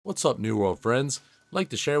What's up, New World friends? I'd like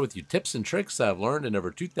to share with you tips and tricks that I've learned in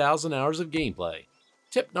over 2,000 hours of gameplay.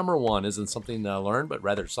 Tip number 1 isn't something that I learned, but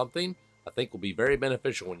rather something I think will be very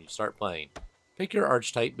beneficial when you start playing. Pick your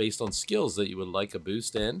archetype based on skills that you would like a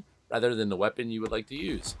boost in, rather than the weapon you would like to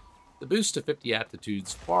use. The boost to 50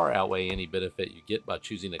 aptitudes far outweigh any benefit you get by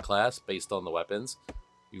choosing a class based on the weapons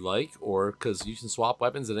you like, or because you can swap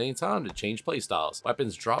weapons at any time to change playstyles.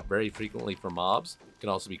 Weapons drop very frequently from mobs, can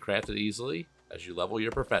also be crafted easily as you level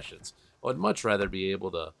your professions. I would much rather be able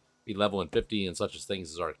to be leveling 50 in such as things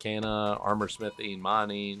as arcana, armor smithing,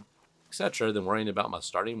 mining, etc. than worrying about my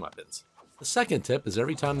starting weapons. The second tip is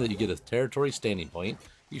every time that you get a territory standing point,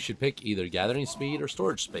 you should pick either gathering speed or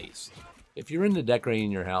storage space. If you're into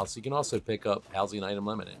decorating your house, you can also pick up housing item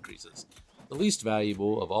limit increases. The least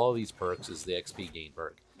valuable of all of these perks is the XP gain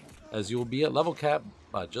perk, as you will be at level cap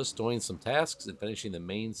by just doing some tasks and finishing the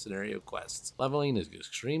main scenario quests. Leveling is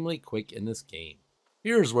extremely quick in this game.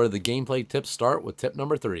 Here's where the gameplay tips start with tip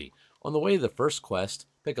number 3. On the way to the first quest,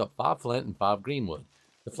 pick up 5 flint and 5 greenwood.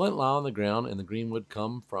 The flint lie on the ground and the greenwood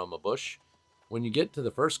come from a bush. When you get to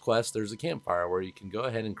the first quest, there's a campfire where you can go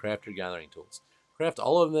ahead and craft your gathering tools. Craft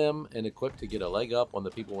all of them and equip to get a leg up on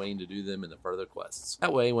the people waiting to do them in the further quests.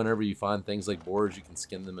 That way, whenever you find things like boars, you can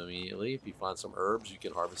skin them immediately. If you find some herbs, you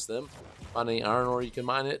can harvest them. Find any iron ore, you can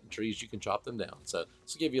mine it. And trees, you can chop them down. So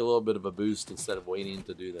this will give you a little bit of a boost instead of waiting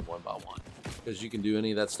to do them one by one. Because you can do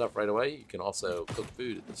any of that stuff right away, you can also cook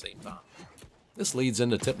food at the same time. This leads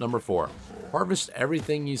into tip number 4. Harvest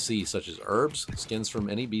everything you see, such as herbs, skins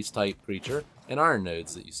from any beast type creature, and iron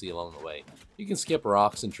nodes that you see along the way. You can skip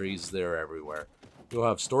rocks and trees, they're everywhere. You'll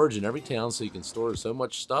have storage in every town, so you can store so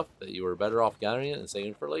much stuff that you are better off gathering it and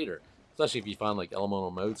saving it for later. Especially if you find like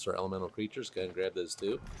elemental motes or elemental creatures, go ahead and grab those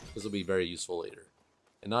too. This will be very useful later.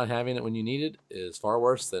 And not having it when you need it is far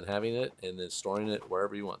worse than having it and then storing it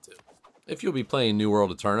wherever you want to. If you'll be playing New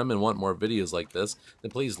World Aeternum and want more videos like this,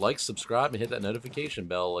 then please like, subscribe, and hit that notification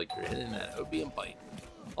bell like you're hitting that opium pipe.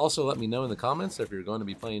 Also, let me know in the comments if you're going to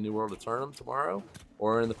be playing New World Aeternum tomorrow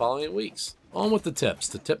or in the following weeks. On with the tips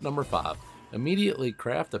to tip number 5. Immediately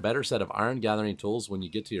craft a better set of iron gathering tools when you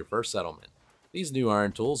get to your first settlement. These new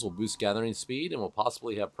iron tools will boost gathering speed and will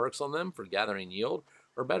possibly have perks on them for gathering yield,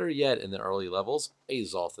 or better yet in the early levels,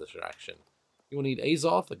 Azoth extraction. You will need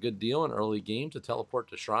Azoth a good deal in early game to teleport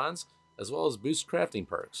to shrines, as well as boost crafting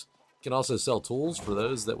perks. You can also sell tools for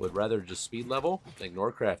those that would rather just speed level and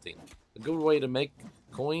ignore crafting. A good way to make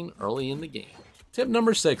coin early in the game. Tip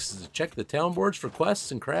number 6 is to check the town boards for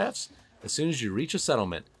quests and crafts as soon as you reach a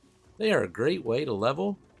settlement. They are a great way to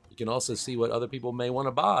level. You can also see what other people may want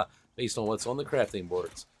to buy based on what's on the crafting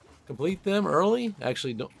boards. Complete them early.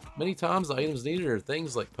 Actually, many times the items needed are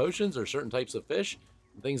things like potions or certain types of fish,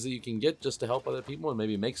 and things that you can get just to help other people and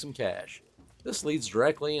maybe make some cash. This leads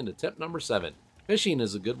directly into tip number 7. Fishing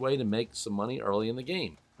is a good way to make some money early in the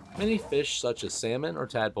game. Many fish such as salmon or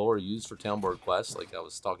tadpole are used for town board quests like I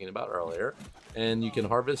was talking about earlier, and you can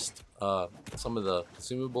harvest some of the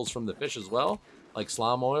consumables from the fish as well, like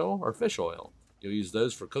slime oil or fish oil. You'll use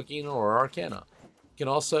those for cooking or arcana. You can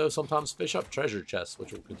also sometimes fish up treasure chests,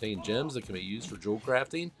 which will contain gems that can be used for jewel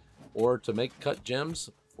crafting or to make cut gems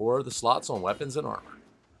for the slots on weapons and armor.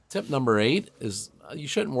 Tip number 8 is you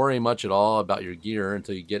shouldn't worry much at all about your gear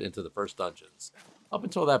until you get into the first dungeons. Up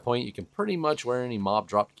until that point, you can pretty much wear any mob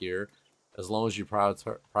dropped gear as long as you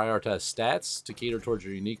prioritize stats to cater towards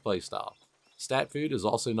your unique playstyle. Stat food is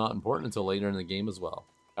also not important until later in the game as well.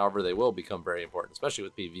 However, they will become very important, especially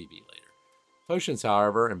with PvP later. Potions,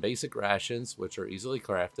 however, and basic rations, which are easily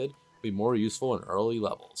crafted, will be more useful in early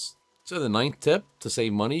levels. So the 9th tip, to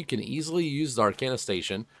save money, you can easily use the Arcana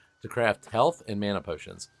Station to craft health and mana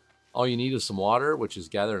potions. All you need is some water, which is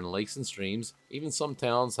gathered in lakes and streams. Even some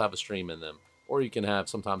towns have a stream in them, or you can have,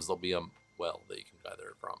 sometimes there'll be a well that you can gather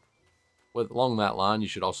it from. Along that line, you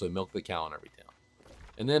should also milk the cow in every town.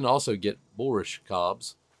 And then also get bulrush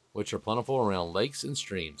cobs, which are plentiful around lakes and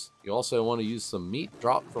streams. You also want to use some meat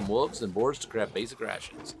dropped from wolves and boars to craft basic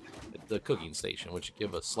rations at the cooking station, which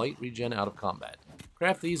give a slight regen out of combat.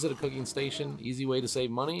 Craft these at a cooking station, easy way to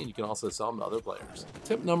save money, and you can also sell them to other players.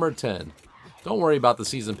 Tip number 10. Don't worry about the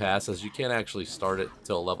season pass, as you can't actually start it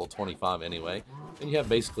till level 25 anyway, and you have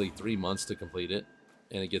basically 3 months to complete it,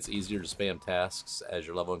 and it gets easier to spam tasks as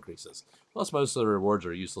your level increases. Plus, most of the rewards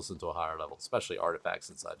are useless until a higher level, especially artifacts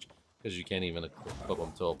and such, because you can't even equip them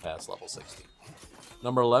until past level 60.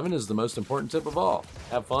 Number 11 is the most important tip of all.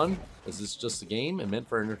 Have fun, as this is just a game and meant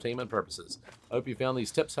for entertainment purposes. I hope you found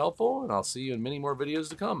these tips helpful, and I'll see you in many more videos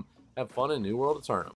to come. Have fun in New World Aeternum.